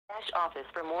Office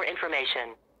for more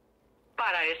information.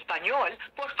 Para español,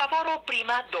 por favor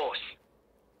oprima 2.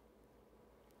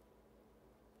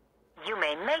 You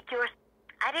may make your...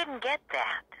 I didn't get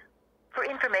that. For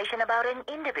information about an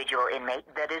individual inmate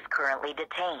that is currently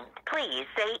detained, please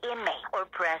say inmate or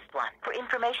press 1. For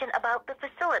information about the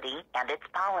facility and its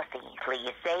policy,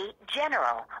 please say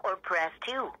general or press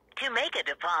 2. To make a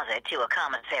deposit to a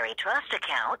commissary trust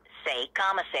account, say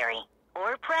commissary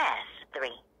or press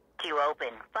 3. To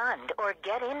open, fund, or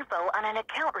get info on an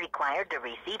account required to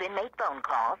receive inmate phone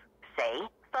calls, say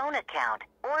phone account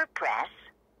or press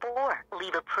 4.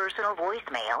 Leave a personal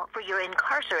voicemail for your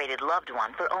incarcerated loved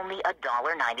one for only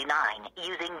 $1.99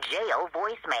 using jail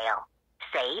voicemail.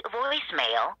 Say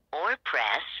voicemail or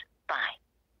press 5.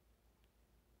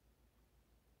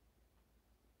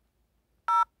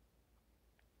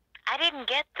 I didn't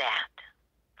get that.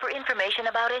 For information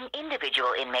about an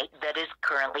individual inmate that is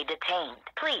currently detained,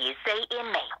 please say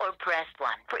inmate or press 1.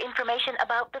 For information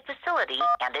about the facility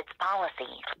and its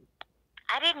policies.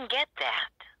 I didn't get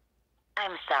that.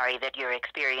 I'm sorry that you're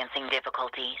experiencing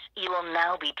difficulties. You will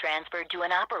now be transferred to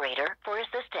an operator for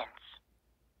assistance.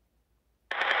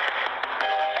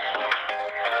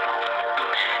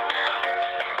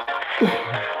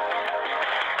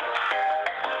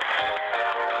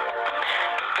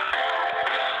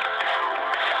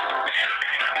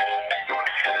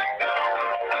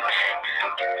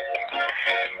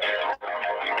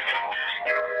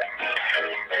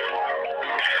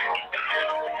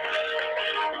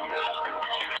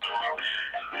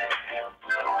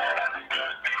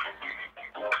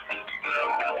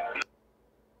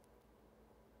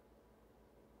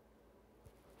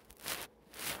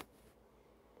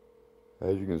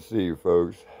 As you can see,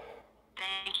 folks,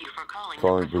 Thank you for calling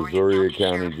the Brazoria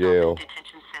County Jail.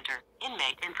 Detention Center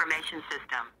Inmate Information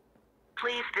System.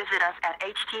 Please visit us at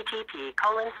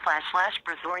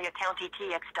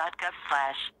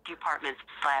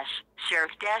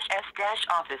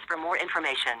http://brazoriacountytx.gov/departments/sheriff-s-office for more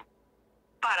information.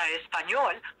 Para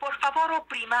español, por favor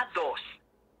oprima 2.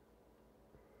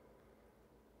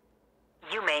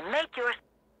 You may make your...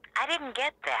 I didn't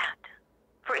get that.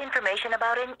 For information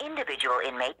about an individual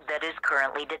inmate that is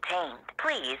currently detained,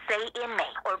 please say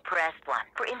inmate or press 1.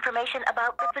 For information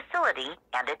about the facility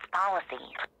and its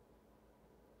policies.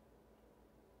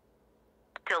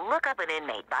 To look up an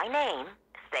inmate by name,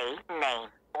 say name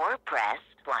or press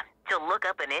 1. To look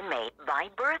up an inmate by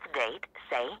birth date,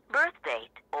 say birth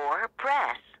date or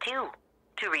press 2.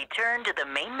 To return to the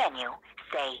main menu,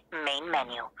 say main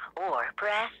menu or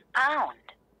press pound.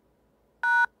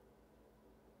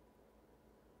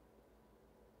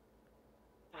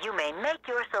 You may make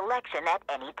your selection at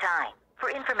any time.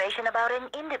 For information about an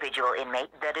individual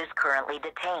inmate that is currently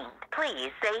detained,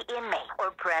 please say inmate or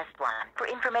press 1. For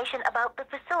information about the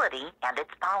facility and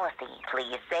its policy,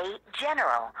 please say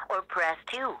general or press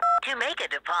 2. To make a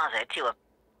deposit to a...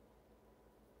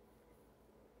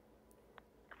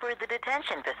 For the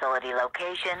detention facility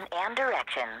location and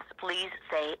directions, please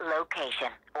say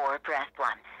location or press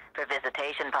 1. For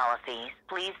visitation policies,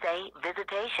 please say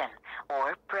visitation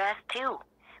or press 2.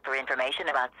 For information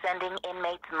about sending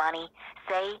inmates money,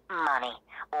 say money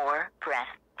or press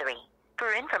 3.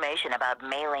 For information about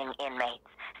mailing inmates,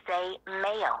 say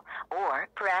mail or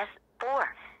press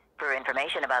 4. For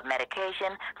information about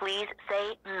medication, please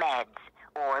say meds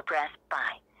or press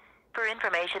 5. For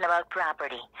information about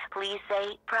property, please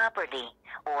say property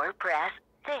or press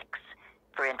 6.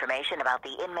 For information about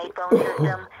the inmate phone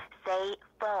system, say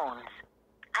phones.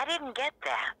 I didn't get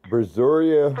that.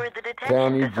 Brazoria For the detention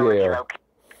County facility Jail.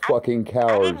 Fucking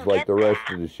cowards like the rest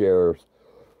of the sheriffs.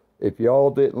 If y'all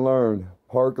didn't learn,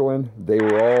 Parkland, they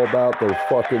were all about their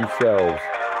fucking selves.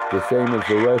 The same as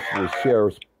the rest of the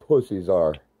sheriff's pussies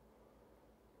are.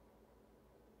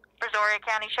 Brazoria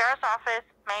County Sheriff's Office,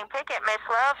 main picket, Miss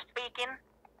Love speaking.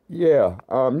 Yeah,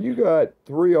 you got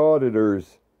 3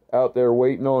 auditors out there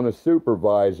waiting on a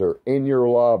supervisor in your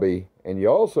lobby, and you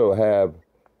also have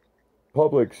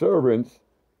public servants,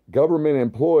 government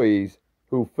employees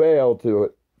who fail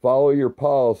to follow your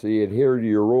policy, adhere to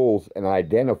your rules, and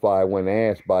identify when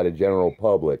asked by the general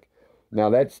public. Now,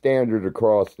 that's standard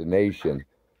across the nation.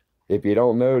 If you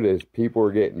don't notice, people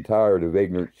are getting tired of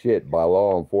ignorant shit by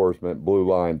law enforcement blue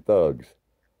line thugs.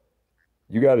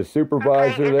 You got a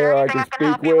supervisor there I can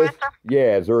speak with?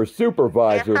 Yeah, is there a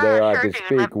supervisor there I can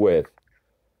speak with?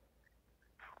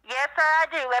 Yes, sir, I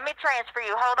do. Let me transfer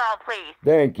you. Hold on, please.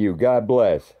 Thank you. God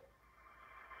bless.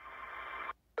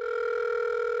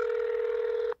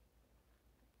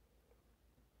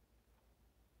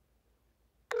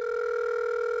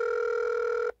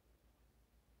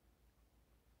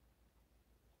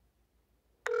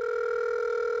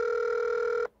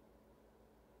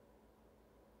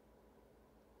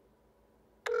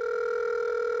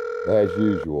 as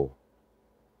usual.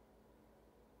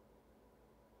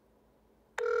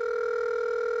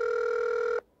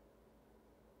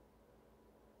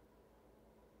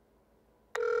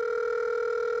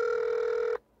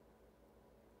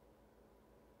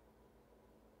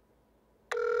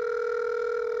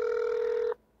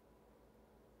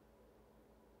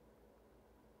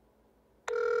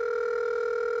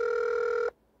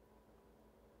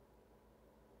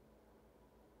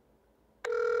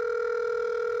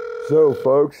 So,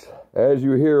 folks, as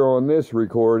you hear on this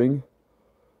recording,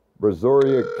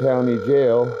 Brazoria County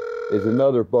Jail is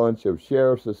another bunch of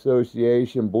Sheriff's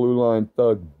Association Blue Line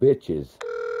thug bitches.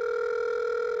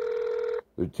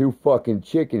 They're too fucking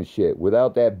chicken shit.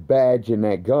 Without that badge and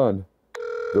that gun,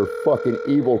 they're fucking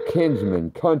evil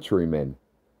kinsmen, countrymen.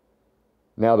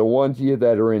 Now, the ones of you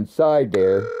that are inside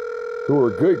there, who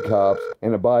are good cops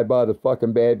and abide by the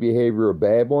fucking bad behavior of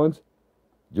bad ones,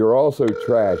 you're also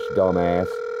trash, dumbass.